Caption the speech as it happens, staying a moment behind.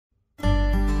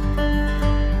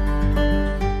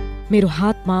मेरो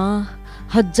हातमा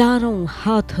हजारौं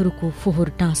हातहरूको फोहोर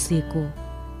टाँसिएको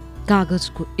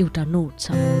कागजको एउटा नोट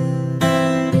छ।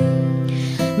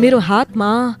 मेरो हातमा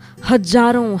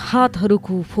हजारौं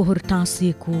हातहरूको फोहोर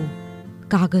टाँसिएको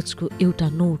कागजको एउटा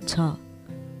नोट छ।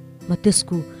 म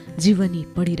त्यसको जीवनी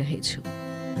पढिरहेछु।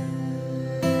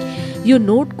 यो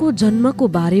नोटको जन्मको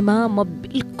बारेमा म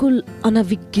बिल्कुल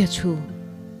अनभिज्ञ छु,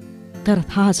 तर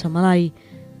थाहा छ मलाई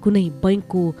कुनै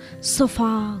बैंकको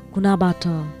सफा कुनाबाट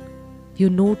यो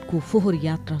नोटको फोहोर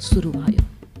यात्रा सुरु भयो।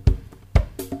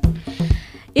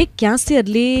 एक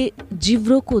क्यासियरले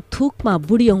जिब्रोको थुकमा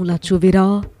बुढी औँला चुबेर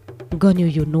गन्यो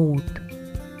यो नोट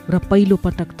र पहिलो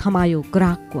पटक थमायो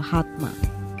ग्राहकको हातमा।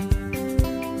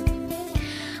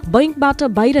 बैंकबाट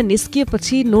बाहिर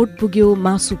निस्किएपछि नोट पुग्यो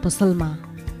मासु पसलमा।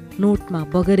 नोटमा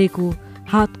बगरेको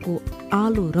हातको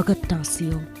आलो रगत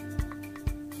टाँसियो।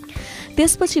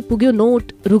 त्यसपछि पुग्यो नोट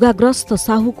रुगाग्रस्त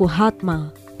साहुको हातमा।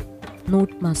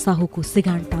 नोटमा साहुको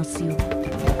सिगान टाँसियो।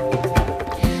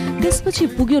 त्यसपछि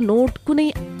पुग्यो नोट कुनै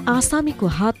आसामीको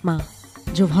हातमा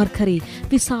जो भर्खरै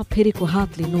पिसाब फेरेको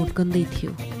हातले नोट गन्दै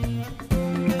थियो।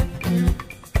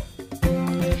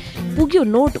 पुग्यो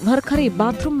नोट भर्खरै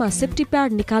बाथरुममा सेफ्टी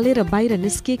प्याड निकालेर बाहिर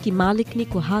निस्किएकी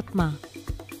मालिकनीको हातमा।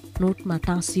 नोटमा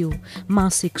टाँसियो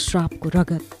मासिक श्रापको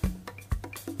रगत।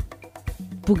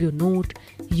 पुग्यो नोट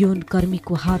यौन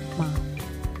कर्मीको हातमा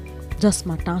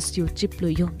जसमा टाँसियो चिप्लो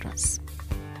यौन रस।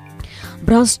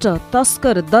 भ्रष्ट,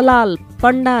 तस्कर, दलाल,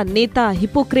 पण्डा, नेता,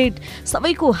 हिपोक्रेट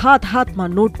सबैको हात हातमा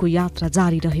नोटको यात्रा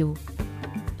जारी रह्यो।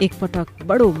 एकपटक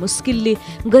बडो मुस्किलले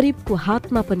गरिबको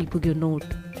हातमा पनि पुग्यो नोट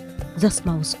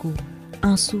जसमा उसको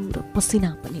आँसु र पसिना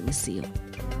पनि मिसियो।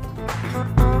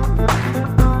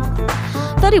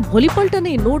 तर भोलिपल्ट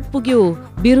नै नोट पुग्यो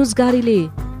बेरोजगारीले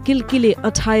किलकिले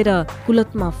अठाएर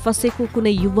कुलतमा फसेको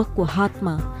कुनै युवकको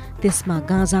हातमा। त्यसमा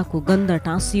गाँजाको गन्ध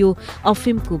टाँसियो,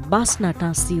 अफिमको बास्ना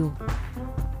टाँसियो।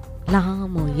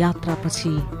 लामो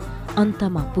यात्रापछि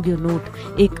अन्तमा पुग्यो नोट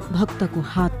एक भक्तको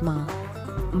हातमा।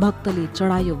 भक्तले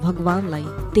चढायो भगवानलाई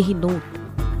त्यही नोट।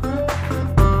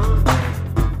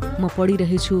 म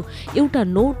पढिरहेछु एउटा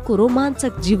नोटको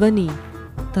रोमाञ्चक जीवनी,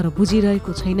 तर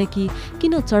बुझिरहेको छैन कि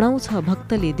किन चढाउँछ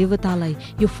भक्तले देवतालाई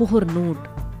यो फोहोर नोट।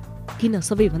 किन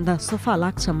सबैभन्दा सफा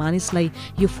लाग्छ मानिसलाई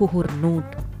यो फोहोर नोट।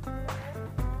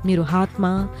 मेरो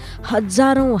हातमा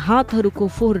हजारौं हातहरूको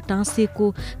फोहोर टाँसिएको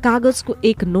कागजको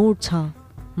एक नोट छ।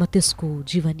 म त्यसको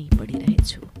जीवनी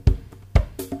पढिरहेछु।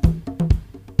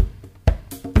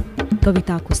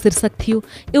 कविताको शीर्षक थियो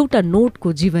एउटा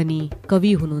नोटको जीवनी।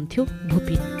 कवि हुनुहुन्थ्यो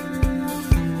भुपिन।